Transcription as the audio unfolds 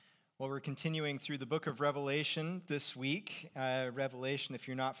Well, we're continuing through the book of Revelation this week. Revelation, if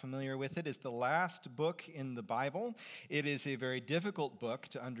you're not familiar with it, is the last book in the Bible. It is a very difficult book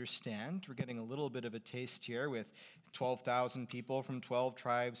to understand. We're getting a little bit of a taste here with 12,000 people from 12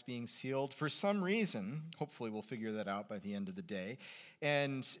 tribes being sealed for some reason. Hopefully we'll figure that out by the end of the day.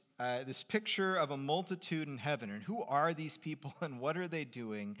 And this picture of a multitude in heaven, and who are these people, and what are they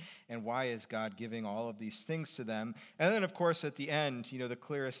doing, and why is God giving all of these things to them? And then, of course, at the end, the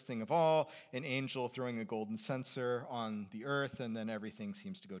clearest thing of all, an angel throwing a golden censer on the earth, and then everything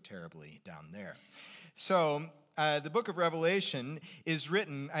seems to go terribly down there. So the book of Revelation is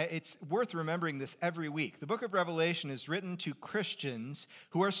written, it's worth remembering this every week. The book of Revelation is written to Christians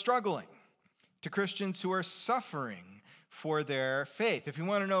who are struggling, to Christians who are suffering for their faith. If you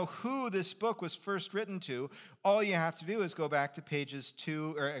want to know who this book was first written to, all you have to do is go back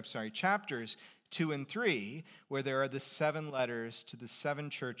to chapters 2 and 3, where there are the 7 letters to the 7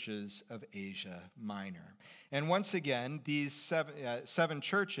 churches of Asia Minor. And once again, these 7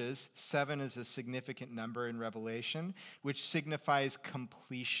 churches, 7 is a significant number in Revelation, which signifies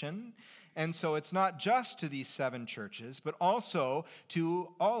completion. And so it's not just to these 7 churches, but also to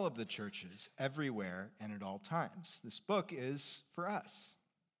all of the churches, everywhere and at all times. This book is for us.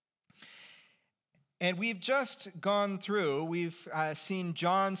 And we've just gone through, we've seen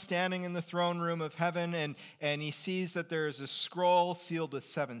John standing in the throne room of heaven, and he sees that there is a scroll sealed with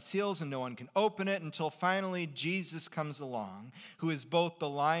 7 seals, and no one can open it until finally Jesus comes along, who is both the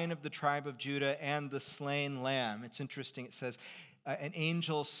Lion of the tribe of Judah and the slain Lamb. It's interesting, it says, an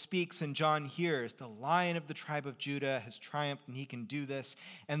angel speaks and John hears, the Lion of the tribe of Judah has triumphed and he can do this.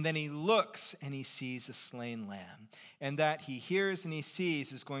 And then he looks and he sees a slain lamb. And that he hears and he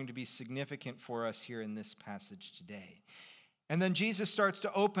sees is going to be significant for us here in this passage today. And then Jesus starts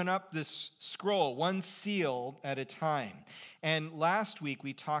to open up this scroll, one seal at a time. And last week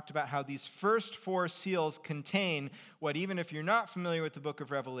we talked about how these first 4 seals contain what, even if you're not familiar with the book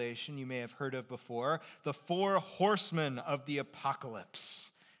of Revelation, you may have heard of before, the 4 horsemen of the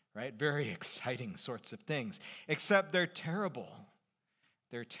apocalypse, right? Very exciting sorts of things, except they're terrible.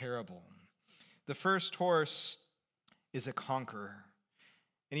 They're terrible. The first horse is a conqueror.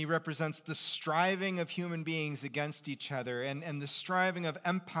 And he represents the striving of human beings against each other and the striving of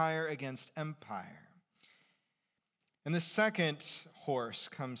empire against empire. And the second horse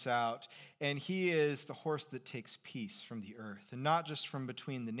comes out, and he is the horse that takes peace from the earth. And not just from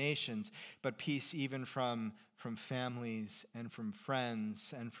between the nations, but peace even from families and from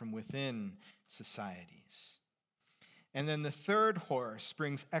friends and from within societies. And then the third horse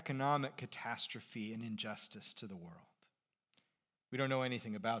brings economic catastrophe and injustice to the world. We don't know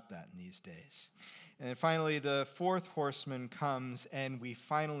anything about that in these days. And then finally, the fourth horseman comes, and we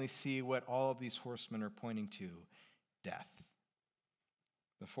finally see what all of these horsemen are pointing to, death.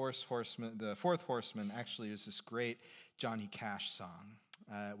 The fourth horseman actually is this great Johnny Cash song,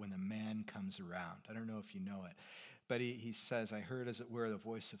 When the Man Comes Around. I don't know if you know it, but he says, I heard as it were the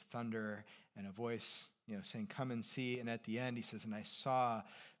voice of thunder and a voice saying, come and see. And at the end he says, and I saw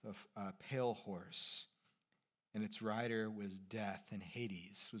a pale horse, and its rider was death, and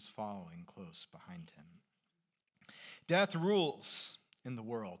Hades was following close behind him. Death rules in the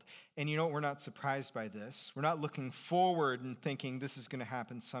world. And we're not surprised by this. We're not looking forward and thinking this is going to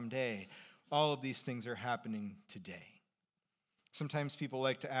happen someday. All of these things are happening today. Sometimes people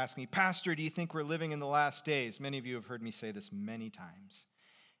like to ask me, Pastor, do you think we're living in the last days? Many of you have heard me say this many times.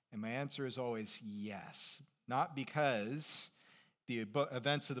 And my answer is always yes. Not because the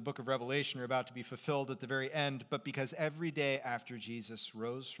events of the book of Revelation are about to be fulfilled at the very end, but because every day after Jesus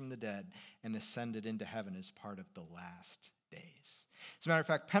rose from the dead and ascended into heaven is part of the last days. As a matter of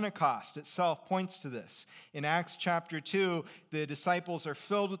fact, Pentecost itself points to this. In Acts chapter 2, the disciples are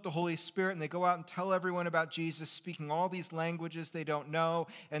filled with the Holy Spirit, and they go out and tell everyone about Jesus, speaking all these languages they don't know.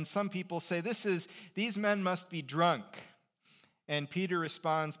 And some people say, these men must be drunk. And Peter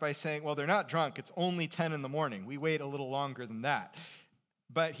responds by saying, well, they're not drunk. It's only 10 in the morning. We wait a little longer than that.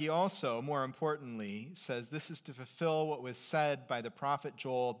 But he also, more importantly, says this is to fulfill what was said by the prophet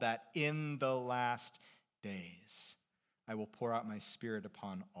Joel, that in the last days I will pour out my spirit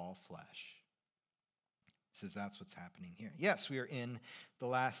upon all flesh. He says that's what's happening here. Yes, we are in the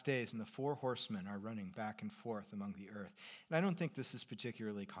last days, and the 4 horsemen are running back and forth among the earth. And I don't think this is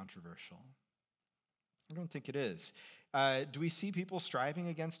particularly controversial. I don't think it is. Do we see people striving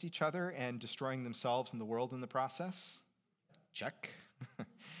against each other and destroying themselves and the world in the process? Check.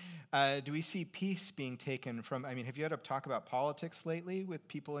 Do we see peace being taken from, have you had to talk about politics lately with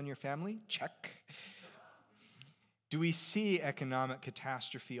people in your family? Check. Do we see economic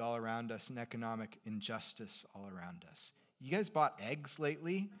catastrophe all around us and economic injustice all around us? You guys bought eggs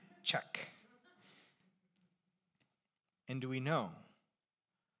lately? Check. And do we know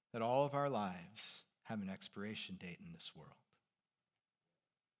that all of our lives have an expiration date in this world?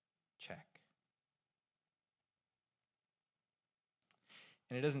 Check.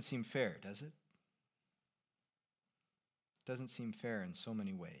 And it doesn't seem fair, does it? It doesn't seem fair in so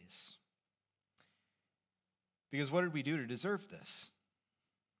many ways. Because what did we do to deserve this?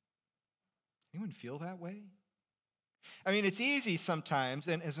 Anyone feel that way? I mean, it's easy sometimes,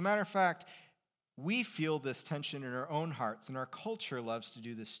 and as a matter of fact, we feel this tension in our own hearts, and our culture loves to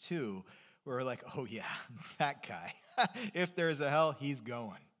do this too. We're like, oh yeah, that guy. If there's a hell, he's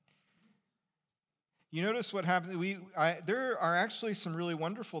going. You notice what happens? There are actually some really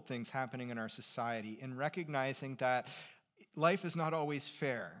wonderful things happening in our society in recognizing that life is not always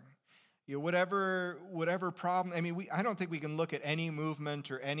fair. You know, whatever problem. I mean, I don't think we can look at any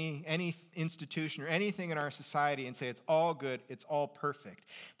movement or any institution or anything in our society and say it's all good, it's all perfect.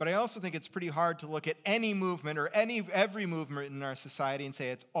 But I also think it's pretty hard to look at any movement or every movement in our society and say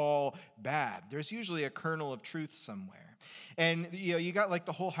it's all bad. There's usually a kernel of truth somewhere. And you got like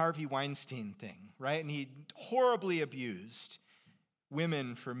the whole Harvey Weinstein thing, right? And he horribly abused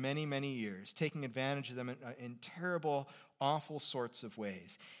women for many, many years, taking advantage of them in terrible, awful sorts of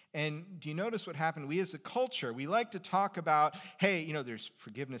ways. And do you notice what happened? We as a culture, we like to talk about, hey, there's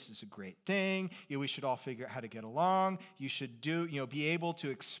forgiveness is a great thing. We should all figure out how to get along. You should be able to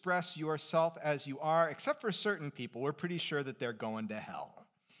express yourself as you are, except for certain people. We're pretty sure that they're going to hell.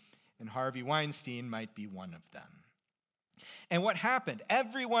 And Harvey Weinstein might be one of them. And what happened?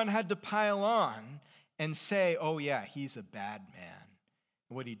 Everyone had to pile on and say, oh yeah, he's a bad man.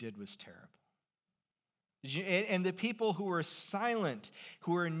 What he did was terrible. And the people who were silent,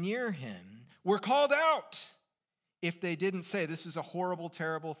 who were near him, were called out if they didn't say, this is a horrible,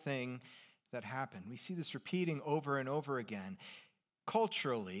 terrible thing that happened. We see this repeating over and over again.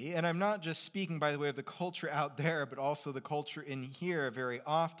 Culturally, and I'm not just speaking by the way of the culture out there, but also the culture in here very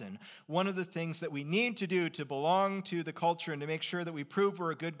often, one of the things that we need to do to belong to the culture and to make sure that we prove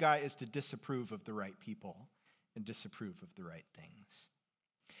we're a good guy is to disapprove of the right people and disapprove of the right things.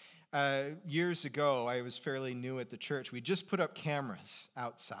 Years ago, I was fairly new at the church. We just put up cameras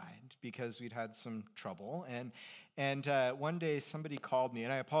outside because we'd had some trouble. And one day somebody called me,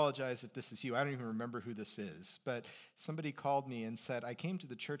 and I apologize if this is you. I don't even remember who this is. But somebody called me and said, I came to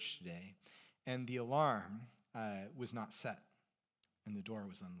the church today, and the alarm was not set, and the door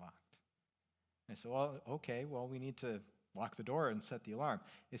was unlocked. I said, well, okay, we need to lock the door and set the alarm.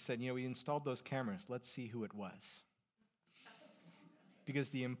 They said, we installed those cameras. Let's see who it was. Because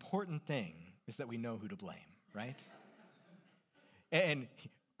the important thing is that we know who to blame, right? And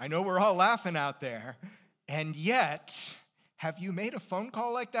I know we're all laughing out there, and yet, have you made a phone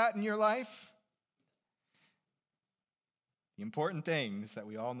call like that in your life? The important thing is that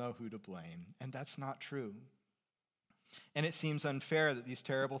we all know who to blame, and that's not true. And it seems unfair that these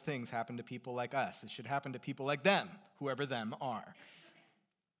terrible things happen to people like us. It should happen to people like them, whoever them are.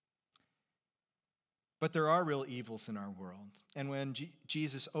 But there are real evils in our world. And when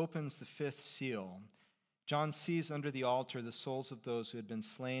Jesus opens the fifth seal, John sees under the altar the souls of those who had been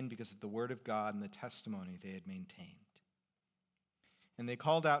slain because of the word of God and the testimony they had maintained. And they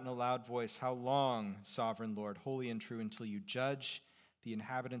called out in a loud voice, "How long, sovereign Lord, holy and true, until you judge the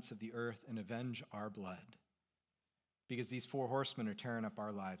inhabitants of the earth and avenge our blood?" Because these four horsemen are tearing up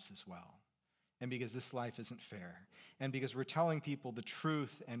our lives as well. And because this life isn't fair. And because we're telling people the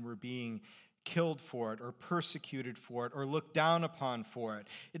truth and we're being killed for it or persecuted for it or looked down upon for it.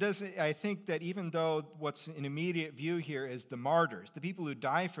 I think that even though what's in immediate view here is the martyrs, the people who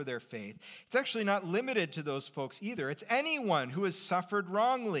die for their faith, it's actually not limited to those folks either. It's anyone who has suffered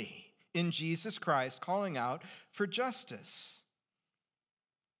wrongly in Jesus Christ calling out for justice.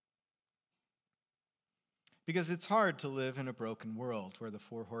 Because it's hard to live in a broken world where the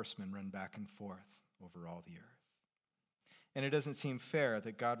four horsemen run back and forth over all the earth. And it doesn't seem fair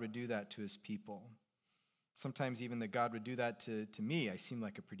that God would do that to his people. Sometimes even that God would do that to me. I seem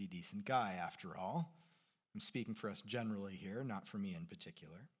like a pretty decent guy after all. I'm speaking for us generally here, not for me in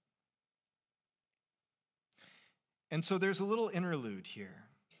particular. And so there's a little interlude here.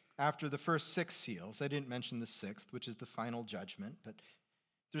 After the first 6 seals, I didn't mention the 6th, which is the final judgment, but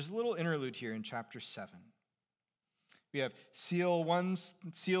there's a little interlude here in chapter 7. We have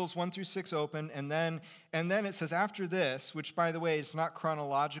seals 1 through 6 open, and then it says after this, which by the way is not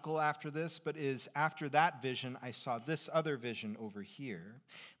chronological after this, but is after that vision, I saw this other vision over here.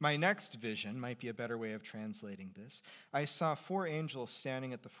 My next vision might be a better way of translating this. I saw 4 angels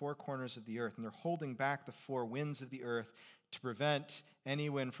standing at the 4 corners of the earth, and they're holding back the 4 winds of the earth to prevent any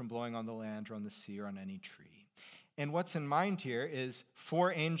wind from blowing on the land or on the sea or on any tree. And what's in mind here is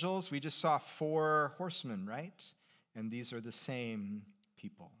 4 angels. We just saw 4 horsemen, right? And these are the same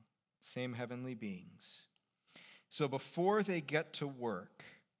people, same heavenly beings. So before they get to work,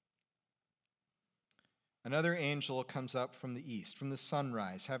 another angel comes up from the east, from the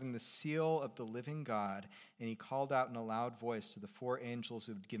sunrise, having the seal of the living God, and he called out in a loud voice to the 4 angels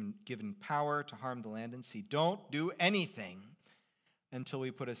who had given power to harm the land and sea, "Don't do anything until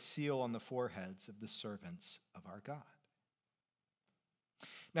we put a seal on the foreheads of the servants of our God."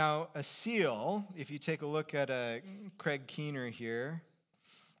 Now, a seal, if you take a look at Craig Keener here,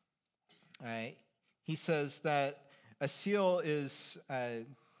 he says that a seal is...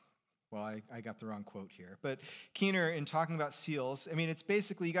 Well, I got the wrong quote here. But Keener, in talking about seals, I mean, it's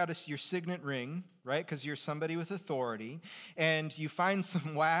basically you got your signet ring, right? Because you're somebody with authority. And you find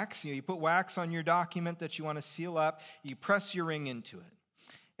some wax. You put wax on your document that you want to seal up. You press your ring into it.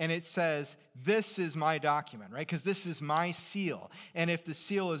 And it says, "This is my document," right? Because this is my seal. And if the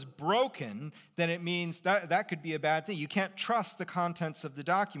seal is broken, then it means that could be a bad thing. You can't trust the contents of the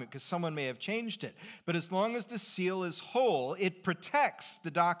document because someone may have changed it. But as long as the seal is whole, it protects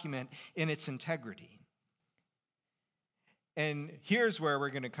the document in its integrity. And here's where we're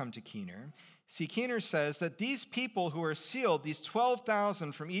going to come to Keener. See, Keener says that these people who are sealed, these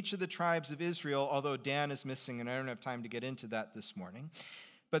 12,000 from each of the tribes of Israel, although Dan is missing, and I don't have time to get into that this morning,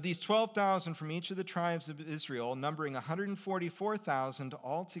 but these 12,000 from each of the tribes of Israel, numbering 144,000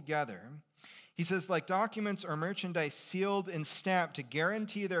 altogether, he says, like documents or merchandise sealed and stamped to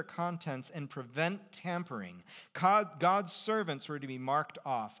guarantee their contents and prevent tampering, God's servants were to be marked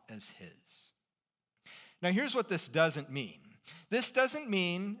off as his. Now, here's what this doesn't mean. This doesn't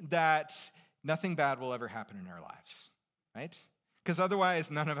mean that nothing bad will ever happen in our lives, right? Because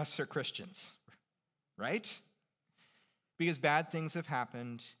otherwise, none of us are Christians, right? Because bad things have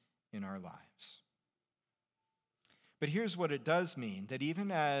happened in our lives. But here's what it does mean, that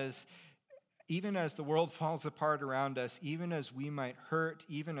even as the world falls apart around us, even as we might hurt,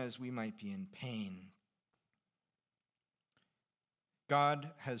 even as we might be in pain,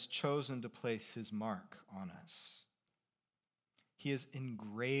 God has chosen to place his mark on us. He has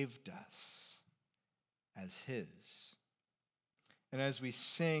engraved us as his. And as we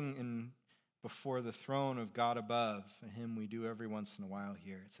sing before the throne of God above, a hymn we do every once in a while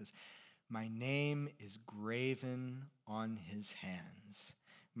here, it says, "My name is graven on his hands.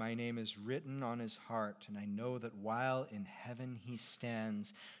 My name is written on his heart, and I know that while in heaven he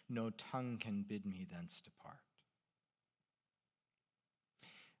stands, no tongue can bid me thence depart."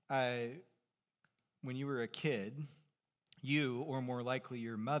 When you were a kid, you, or more likely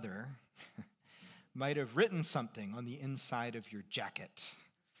your mother, might have written something on the inside of your jacket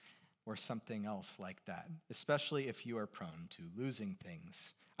or something else like that, especially if you are prone to losing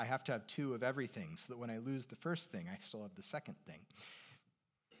things. I have to have 2 of everything so that when I lose the first thing, I still have the second thing.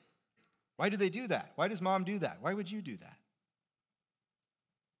 Why do they do that? Why does mom do that? Why would you do that?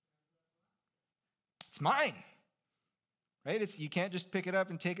 It's mine, right? You can't just pick it up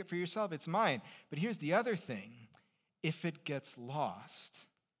and take it for yourself. It's mine. But here's the other thing. If it gets lost,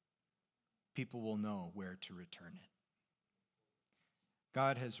 people will know where to return it.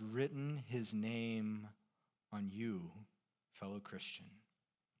 God has written his name on you, fellow Christian.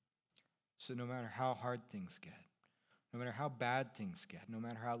 So no matter how hard things get, no matter how bad things get, no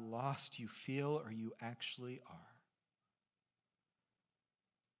matter how lost you feel or you actually are,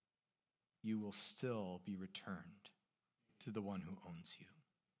 you will still be returned to the one who owns you.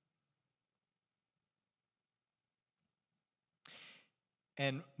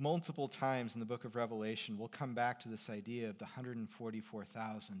 And multiple times in the book of Revelation, we'll come back to this idea of the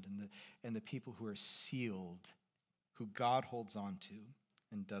 144,000 and the people who are sealed, who God holds on to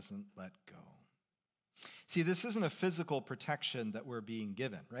and doesn't let go. See, this isn't a physical protection that we're being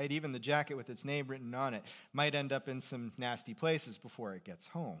given, right? Even the jacket with its name written on it might end up in some nasty places before it gets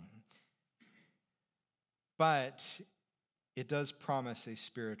home. But it does promise a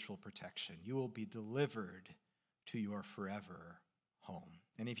spiritual protection. You will be delivered to your forever home.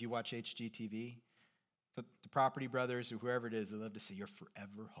 And if you watch HGTV, the Property Brothers or whoever it is, they love to say, "You're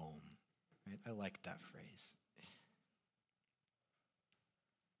forever home." Right? I like that phrase.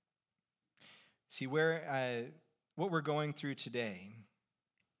 See, what we're going through today,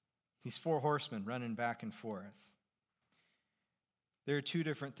 these 4 horsemen running back and forth, there are 2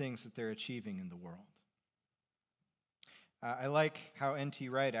 different things that they're achieving in the world. I like how N.T.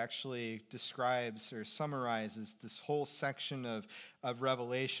 Wright actually describes or summarizes this whole section of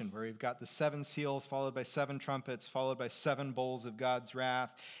Revelation, where we've got the 7 seals followed by 7 trumpets, followed by 7 bowls of God's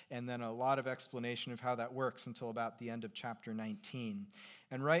wrath, and then a lot of explanation of how that works until about the end of chapter 19.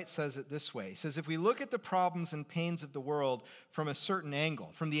 And Wright says it this way. He says, if we look at the problems and pains of the world from a certain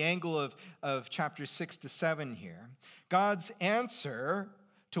angle, from the angle of chapters 6 to 7 here, God's answer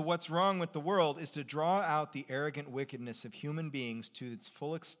to what's wrong with the world is to draw out the arrogant wickedness of human beings to its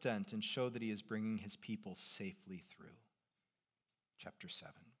full extent and show that he is bringing his people safely through. Chapter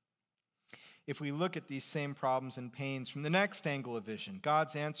 7. If we look at these same problems and pains from the next angle of vision,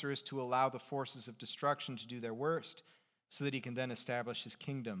 God's answer is to allow the forces of destruction to do their worst so that he can then establish his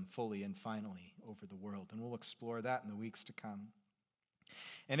kingdom fully and finally over the world. And we'll explore that in the weeks to come.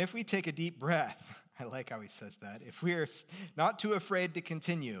 And if we take a deep breath, I like how he says that, if we are not too afraid to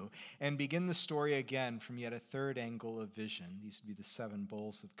continue and begin the story again from yet a third angle of vision, these would be the 7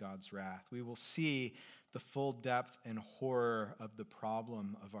 bowls of God's wrath, we will see the full depth and horror of the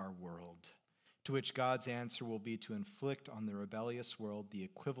problem of our world, to which God's answer will be to inflict on the rebellious world the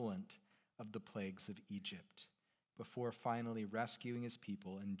equivalent of the plagues of Egypt, before finally rescuing his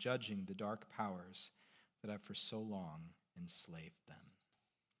people and judging the dark powers that have for so long enslaved them.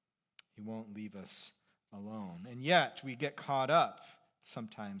 He won't leave us alone. And yet, we get caught up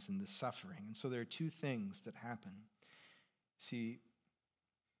sometimes in the suffering. And so there are 2 things that happen. See,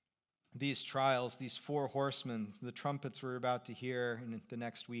 these trials, these 4 horsemen, the trumpets we're about to hear in the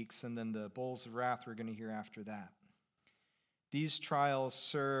next weeks, and then the bowls of wrath we're going to hear after that. These trials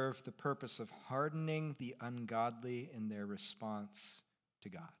serve the purpose of hardening the ungodly in their response to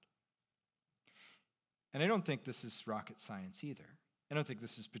God. And I don't think this is rocket science either. I don't think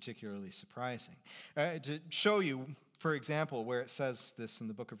this is particularly surprising. To show you, for example, where it says this in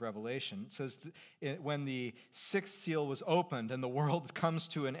the book of Revelation, it says when the 6th seal was opened and the world comes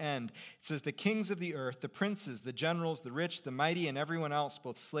to an end, it says the kings of the earth, the princes, the generals, the rich, the mighty, and everyone else,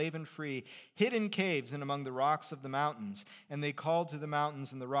 both slave and free, hid in caves and among the rocks of the mountains. And they called to the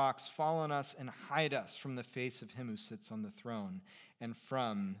mountains and the rocks, fall on us and hide us from the face of him who sits on the throne and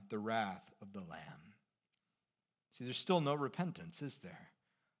from the wrath of the Lamb. See, there's still no repentance, is there?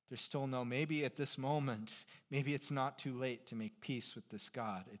 There's still no, maybe at this moment, maybe it's not too late to make peace with this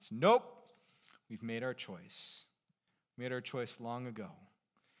God. It's nope, we've made our choice. We made our choice long ago,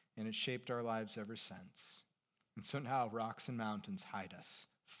 and it shaped our lives ever since. And so now rocks and mountains hide us,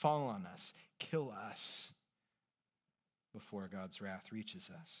 fall on us, kill us before God's wrath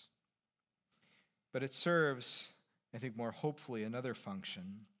reaches us. But it serves, I think more hopefully, another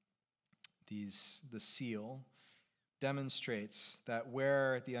function. The seal demonstrates that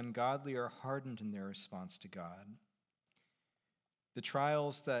where the ungodly are hardened in their response to God, the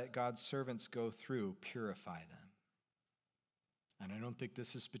trials that God's servants go through purify them. And I don't think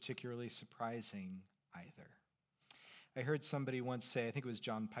this is particularly surprising either. I heard somebody once say, I think it was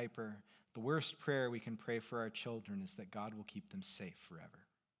John Piper, the worst prayer we can pray for our children is that God will keep them safe forever.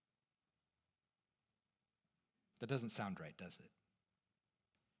 That doesn't sound right, does it?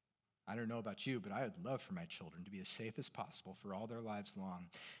 I don't know about you, but I would love for my children to be as safe as possible for all their lives long.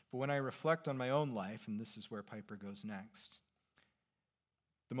 But when I reflect on my own life, and this is where Piper goes next,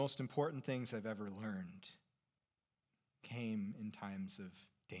 the most important things I've ever learned came in times of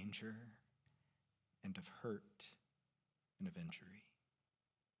danger and of hurt and of injury.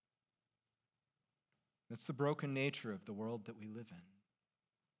 That's the broken nature of the world that we live in.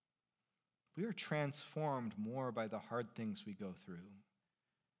 We are transformed more by the hard things we go through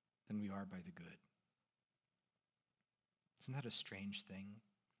than we are by the good. Isn't that a strange thing?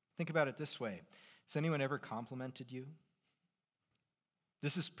 Think about it this way. Has anyone ever complimented you?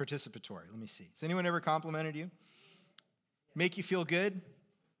 This is participatory. Let me see. Has anyone ever complimented you? Make you feel good?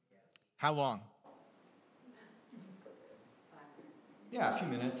 How long? Yeah, a few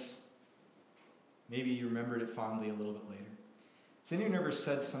minutes. Maybe you remembered it fondly a little bit later. Has anyone ever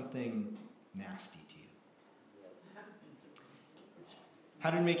said something nasty to you? How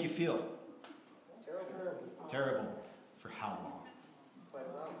did it make you feel? Terrible. Terrible. For how long? Quite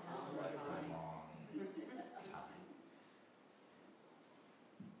a long time.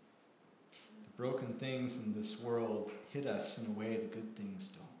 The broken things in this world hit us in a way the good things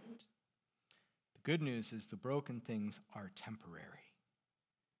don't. The good news is the broken things are temporary,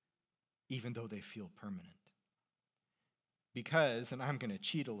 even though they feel permanent. Because, and I'm going to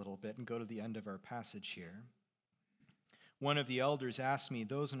cheat a little bit and go to the end of our passage here, one of the elders asked me,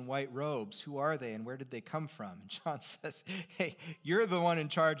 those in white robes, who are they and where did they come from? And John says, hey, you're the one in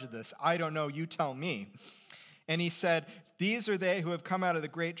charge of this. I don't know, you tell me. And he said, these are they who have come out of the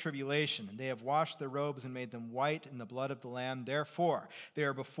great tribulation, and they have washed their robes and made them white in the blood of the Lamb. Therefore, they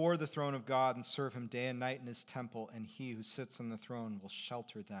are before the throne of God and serve him day and night in his temple, and he who sits on the throne will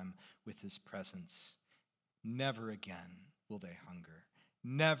shelter them with his presence. Never again will they hunger.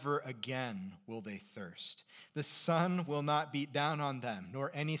 Never again will they thirst. The sun will not beat down on them,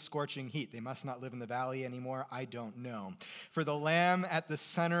 nor any scorching heat. They must not live in the valley anymore. I don't know. For the Lamb at the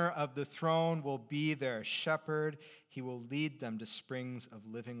center of the throne will be their shepherd. He will lead them to springs of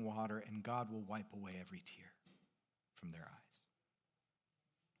living water, and God will wipe away every tear from their eyes.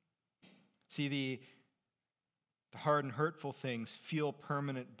 See, the hard and hurtful things feel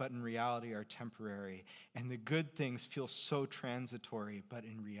permanent, but in reality are temporary. And the good things feel so transitory, but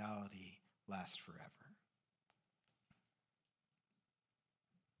in reality last forever.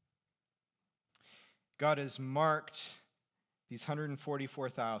 God has marked these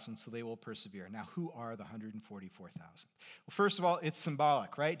 144,000 so they will persevere. Now, who are the 144,000? Well, first of all, it's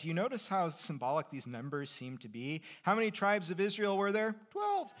symbolic, right? Do you notice how symbolic these numbers seem to be? How many tribes of Israel were there?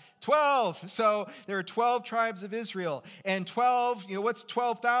 12. 12. So there are 12 tribes of Israel. And 12, what's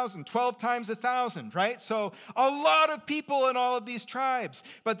 12,000? 12 times 1,000, right? So a lot of people in all of these tribes.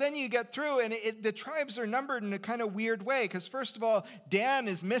 But then you get through, and the tribes are numbered in a kind of weird way, because first of all, Dan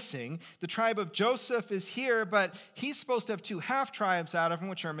is missing. The tribe of Joseph is here, but he's supposed to have two half tribes out of him,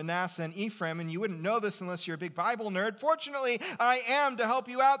 which are Manasseh and Ephraim, and you wouldn't know this unless you're a big Bible nerd. Fortunately, I am to help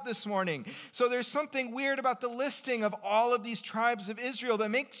you out this morning. So there's something weird about the listing of all of these tribes of Israel that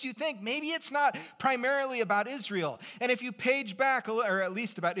makes you think maybe it's not primarily about Israel. And if you page back, or at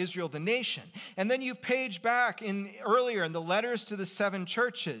least about Israel, the nation, and then you page back earlier in the letters to the 7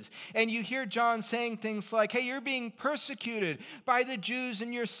 churches, and you hear John saying things like, hey, you're being persecuted by the Jews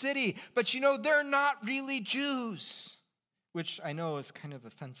in your city, but they're not really Jews. Which I know is kind of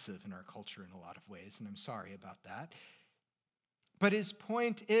offensive in our culture in a lot of ways, and I'm sorry about that. But his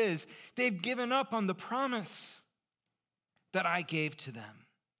point is, they've given up on the promise that I gave to them.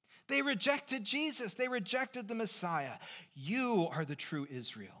 They rejected Jesus. They rejected the Messiah. You are the true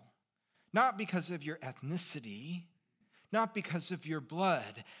Israel. Not because of your ethnicity, not because of your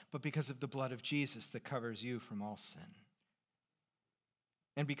blood, but because of the blood of Jesus that covers you from all sin.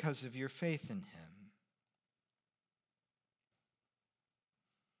 And because of your faith in him.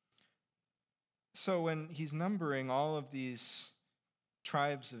 So when he's numbering all of these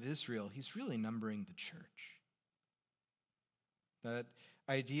tribes of Israel, he's really numbering the church. That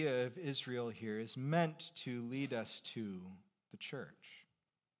idea of Israel here is meant to lead us to the church.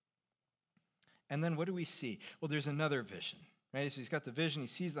 And then what do we see? Well, there's another vision, right? So he's got the vision. He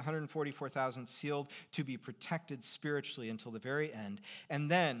sees the 144,000 sealed to be protected spiritually until the very end. And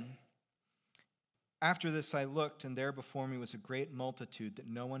then, after this I looked, and there before me was a great multitude that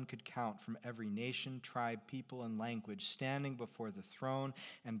no one could count, from every nation, tribe, people, and language, standing before the throne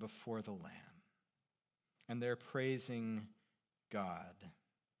and before the Lamb. And they're praising God.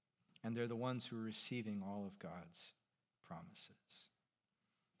 And they're the ones who are receiving all of God's promises.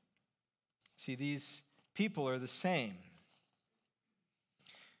 See, these people are the same.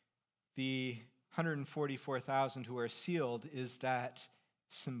 The 144,000 who are sealed is that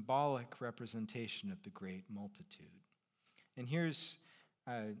symbolic representation of the great multitude. And here's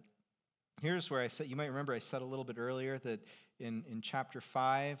where I said, you might remember I said a little bit earlier that in chapter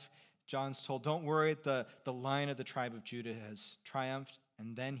 5, John's told, don't worry, the Lion of the tribe of Judah has triumphed.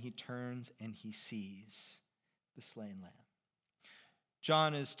 And then he turns and he sees the slain lamb.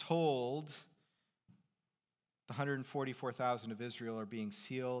 John is told the 144,000 of Israel are being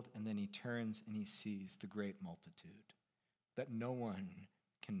sealed, and then he turns and he sees the great multitude that no one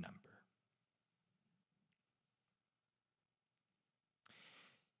can number.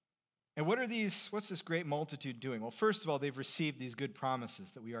 And what's this great multitude doing? Well, first of all, they've received these good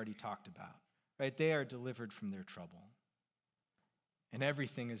promises that we already talked about, right? They are delivered from their trouble. And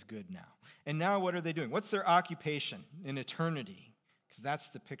everything is good now. And now what are they doing? What's their occupation in eternity? Because that's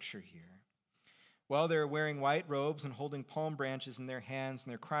the picture here. Well, they're wearing white robes and holding palm branches in their hands,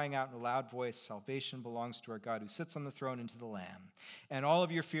 and they're crying out in a loud voice, salvation belongs to our God who sits on the throne and to the Lamb. And all of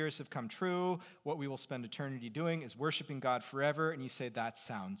your fears have come true. What we will spend eternity doing is worshiping God forever. And you say, that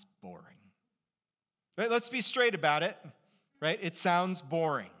sounds boring. Right? Let's be straight about it. Right? It sounds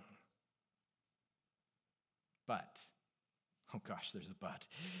boring. But, oh gosh, there's a but.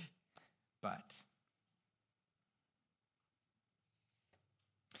 But,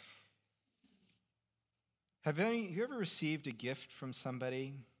 have you ever received a gift from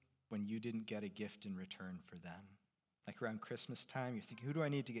somebody when you didn't get a gift in return for them? Like around Christmas time, you're thinking, who do I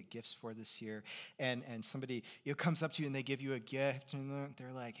need to get gifts for this year? And somebody comes up to you and they give you a gift, and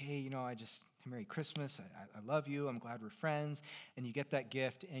they're like, hey, I just Merry Christmas, I love you, I'm glad we're friends, and you get that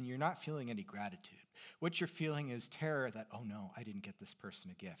gift, and you're not feeling any gratitude. What you're feeling is terror that, oh no, I didn't get this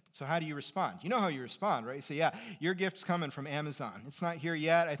person a gift. So how do you respond? You know how you respond, right? You say, yeah, your gift's coming from Amazon. It's not here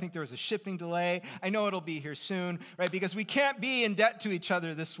yet. I think there was a shipping delay. I know it'll be here soon, right? Because we can't be in debt to each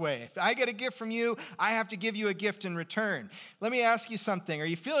other this way. If I get a gift from you, I have to give you a gift in return. Let me ask you something. Are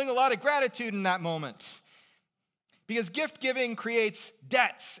you feeling a lot of gratitude in that moment? Because gift giving creates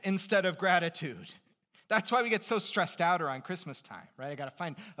debts instead of gratitude. That's why we get so stressed out around Christmas time, right? I got to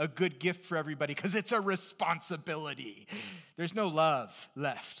find a good gift for everybody because it's a responsibility. There's no love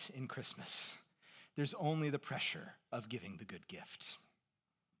left in Christmas. There's only the pressure of giving the good gift.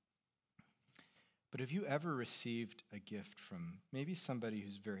 But have you ever received a gift from maybe somebody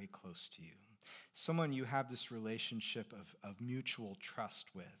who's very close to you? Someone you have this relationship of mutual trust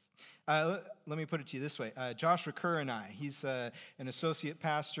with. Let me put it to you this way. Joshua Kerr and I, he's an associate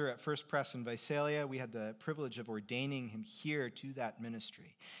pastor at First Pres in Visalia. We had the privilege of ordaining him here to that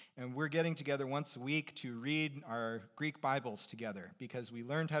ministry. And we're getting together once a week to read our Greek Bibles together because we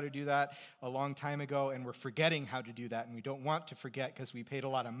learned how to do that a long time ago, and we're forgetting how to do that, and we don't want to forget because we paid a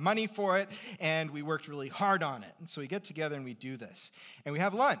lot of money for it, and we worked really hard on it. And so we get together and we do this. And we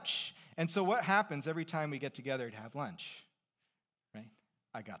have lunch. And so what happens every time we get together to have lunch? Right?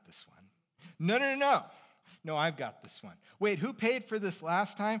 I got this one. No. No, I've got this one. Wait, who paid for this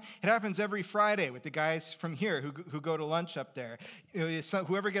last time? It happens every Friday with the guys from here who go to lunch up there.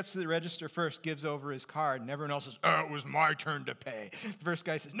 Whoever gets to the register first gives over his card, and everyone else says, oh, it was my turn to pay. The first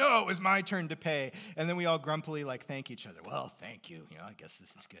guy says, no, it was my turn to pay. And then we all grumpily thank each other. Well, thank you. I guess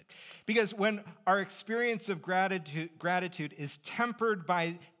this is good. Because when our experience of gratitude is tempered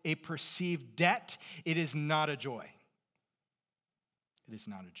by a perceived debt, it is not a joy. It is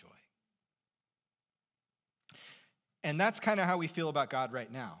not a joy. And that's kind of how we feel about God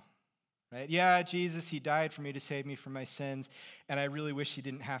right now, right? Yeah, Jesus, he died for me to save me from my sins, and I really wish he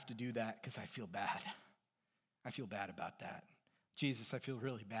didn't have to do that because I feel bad. I feel bad about that. Jesus, I feel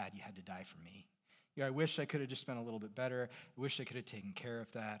really bad you had to die for me. I wish I could have just been a little bit better. I wish I could have taken care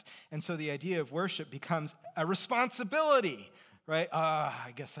of that. And so the idea of worship becomes a responsibility, right?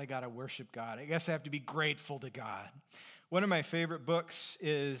 I guess I got to worship God. I guess I have to be grateful to God. One of my favorite books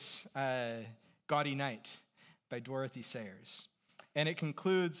is Gaudy Night by Dorothy Sayers. And it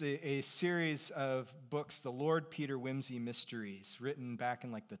concludes a series of books, the Lord Peter Wimsey Mysteries, written back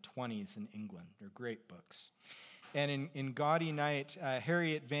in the 20s in England. They're great books. And in Gaudy Night,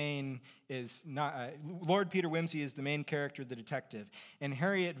 Harriet Vane is not, Lord Peter Wimsey is the main character, the detective. And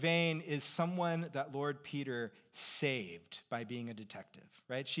Harriet Vane is someone that Lord Peter saved by being a detective,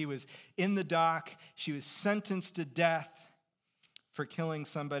 right? She was in the dock. She was sentenced to death for killing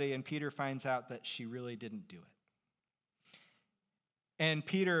somebody, and Peter finds out that she really didn't do it. And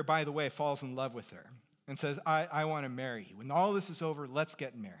Peter, by the way, falls in love with her and says, I want to marry you. When all this is over, let's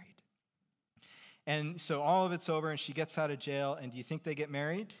get married. And so all of it's over, and she gets out of jail, and do you think they get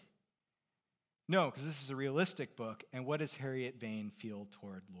married? No, because this is a realistic book, and what does Harriet Vane feel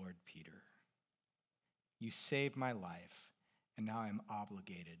toward Lord Peter? You saved my life, and now I'm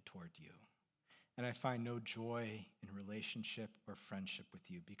obligated toward you. And I find no joy in relationship or friendship with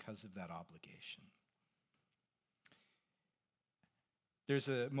you because of that obligation. There's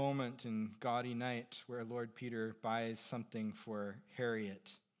a moment in Gaudy Night where Lord Peter buys something for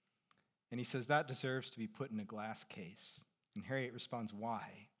Harriet, and he says, that deserves to be put in a glass case. And Harriet responds,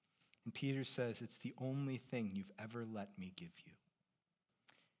 why? And Peter says, it's the only thing you've ever let me give you.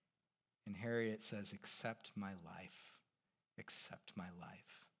 And Harriet says, accept my life, accept my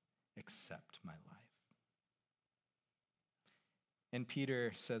life, accept my life. And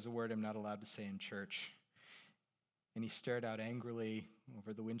Peter says a word I'm not allowed to say in church. And he stared out angrily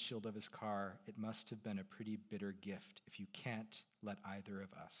over the windshield of his car. It must have been a pretty bitter gift if you can't let either of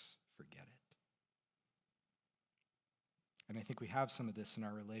us forget it. And I think we have some of this in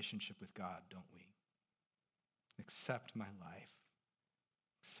our relationship with God, don't we? Accept my life.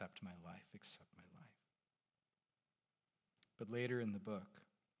 Accept my life. Accept my life. But later in the book,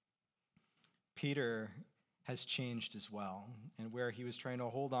 Peter has changed as well. And where he was trying to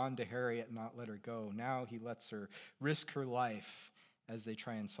hold on to Harriet and not let her go, now he lets her risk her life as they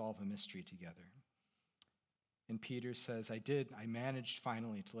try and solve a mystery together. And Peter says, I managed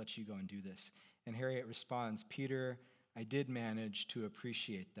finally to let you go and do this. And Harriet responds, Peter, I did manage to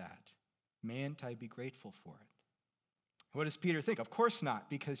appreciate that. Mayn't I be grateful for it? What does Peter think? Of course not,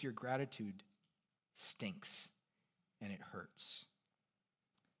 because your gratitude stinks and it hurts.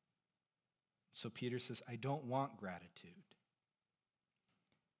 So Peter says, I don't want gratitude.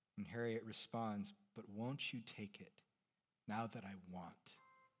 And Harriet responds, but won't you take it now that I want?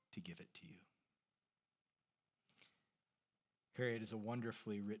 to give it to you. Harriet is a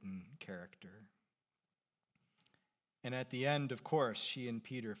wonderfully written character. And at the end, of course, she and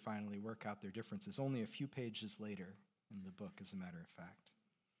Peter finally work out their differences, only a few pages later in the book, as a matter of fact.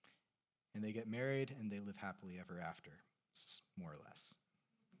 And they get married, and they live happily ever after, more or less.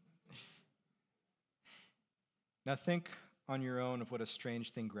 Now think on your own of what a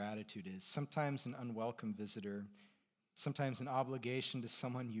strange thing gratitude is. Sometimes an unwelcome visitor, sometimes an obligation to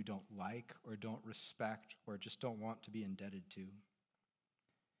someone you don't like or don't respect or just don't want to be indebted to.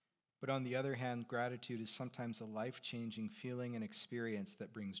 But on the other hand, gratitude is sometimes a life-changing feeling and experience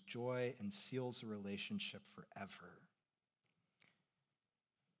that brings joy and seals a relationship forever.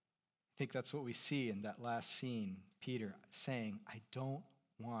 I think that's what we see in that last scene, Peter saying, I don't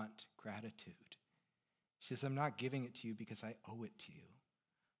want gratitude. She says, I'm not giving it to you because I owe it to you,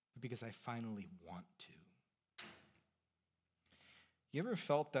 but because I finally want to. You ever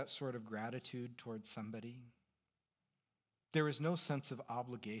felt that sort of gratitude towards somebody? There was no sense of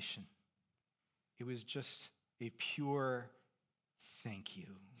obligation. It was just a pure thank you.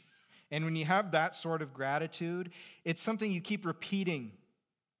 And when you have that sort of gratitude, it's something you keep repeating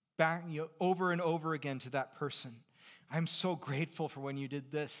back, over and over again to that person. I'm so grateful for when you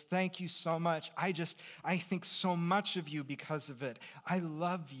did this. Thank you so much. I think so much of you because of it. I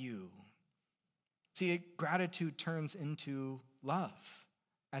love you. See, gratitude turns into love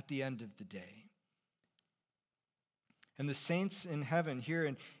at the end of the day. And the saints in heaven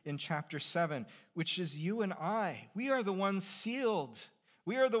here in chapter 7, which is you and I, we are the ones sealed.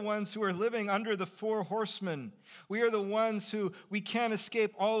 We are the ones who are living under the 4 horsemen. We are the ones who we can't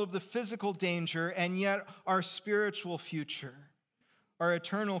escape all of the physical danger, and yet our spiritual future, our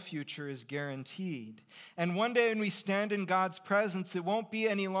eternal future is guaranteed. And one day when we stand in God's presence, it won't be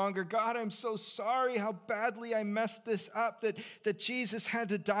any longer, God, I'm so sorry how badly I messed this up, that Jesus had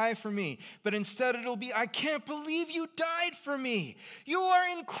to die for me. But instead it'll be, I can't believe you died for me. You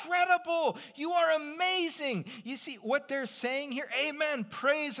are incredible. You are amazing. You see what they're saying here? Amen.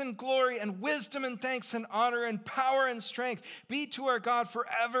 Praise and glory and wisdom and thanks and honor and power and strength be to our God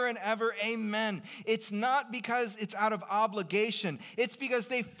forever and ever. Amen. It's not because it's out of obligation. It's because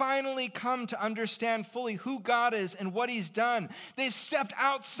they finally come to understand fully who God is and what he's done. They've stepped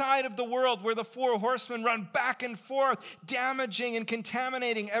outside of the world where the 4 horsemen run back and forth, damaging and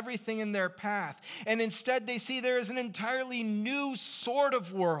contaminating everything in their path. And instead they see there is an entirely new sort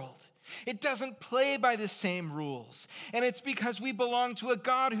of world. It doesn't play by the same rules. And it's because we belong to a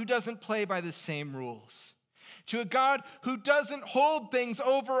God who doesn't play by the same rules. To a God who doesn't hold things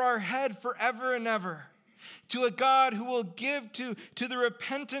over our head forever and ever. To a God who will give to the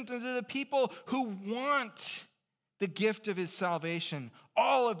repentant and to the people who want the gift of his salvation,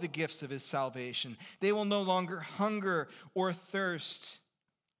 all of the gifts of his salvation. They will no longer hunger or thirst.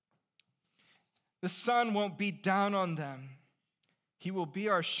 The sun won't beat down on them. He will be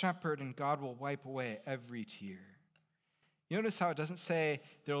our shepherd, and God will wipe away every tear. You notice how it doesn't say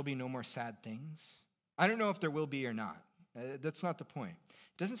there will be no more sad things? I don't know if there will be or not. That's not the point.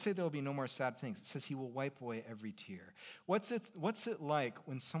 It doesn't say there will be no more sad things. It says he will wipe away every tear. What's it like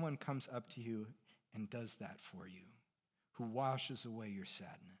when someone comes up to you and does that for you, who washes away your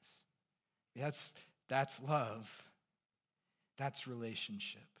sadness? That's love. That's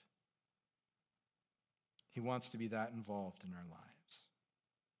relationship. He wants to be that involved in our lives.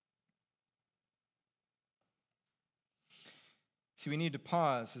 See, we need to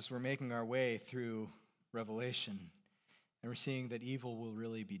pause as we're making our way through Revelation, and we're seeing that evil will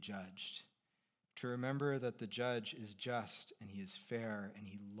really be judged. To remember that the judge is just, and he is fair, and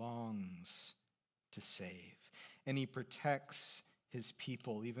he longs to save. And he protects his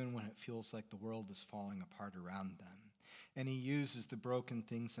people, even when it feels like the world is falling apart around them. And he uses the broken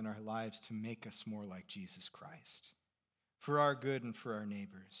things in our lives to make us more like Jesus Christ, for our good and for our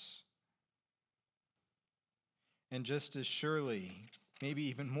neighbors. And just as surely, maybe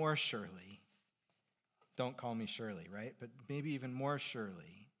even more surely, don't call me Shirley, right? But maybe even more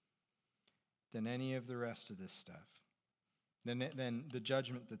surely than any of the rest of this stuff, than the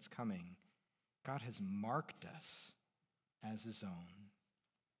judgment that's coming, God has marked us as his own.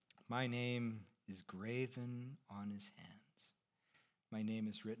 My name is graven on his hands. My name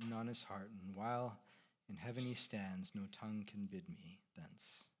is written on his heart, and while in heaven he stands, no tongue can bid me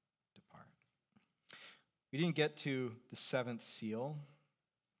thence depart. We didn't get to the 7th seal.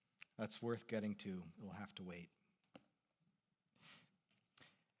 That's worth getting to. We'll have to wait.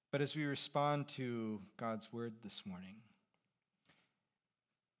 But as we respond to God's word this morning,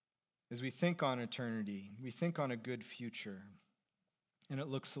 as we think on eternity, we think on a good future, and it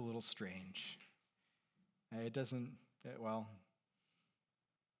looks a little strange. It doesn't, well,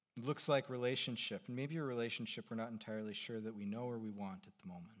 It looks like relationship, and maybe a relationship we're not entirely sure that we know or we want at the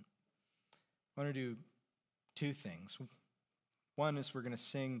moment. I want to do two things. One is we're going to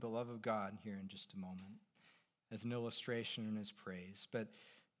sing the love of God here in just a moment as an illustration and as praise. But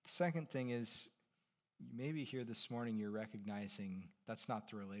the second thing is, maybe here this morning you're recognizing that's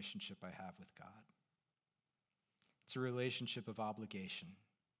not the relationship I have with God. It's a relationship of obligation.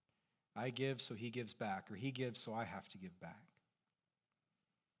 I give so he gives back, or he gives so I have to give back.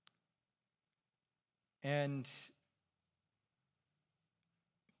 And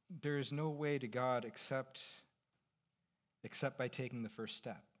there is no way to God except by taking the first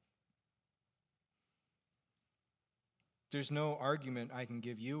step. There's no argument I can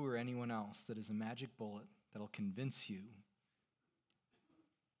give you or anyone else that is a magic bullet that'll convince you.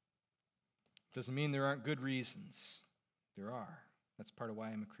 Doesn't mean there aren't good reasons. There are. That's part of why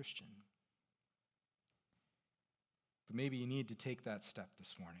I'm a Christian. But maybe you need to take that step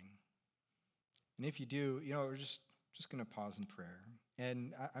this morning. And if you do, we're just going to pause in prayer.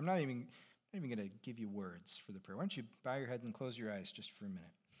 And I'm not even going to give you words for the prayer. Why don't you bow your heads and close your eyes just for a minute?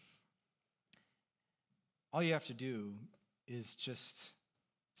 All you have to do is just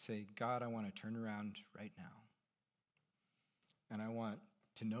say, God, I want to turn around right now. And I want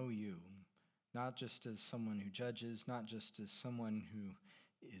to know you, not just as someone who judges, not just as someone who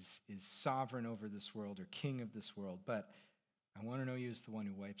is sovereign over this world or king of this world, but I want to know you as the one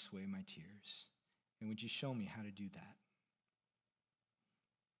who wipes away my tears. And would you show me how to do that?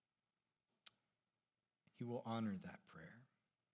 He will honor that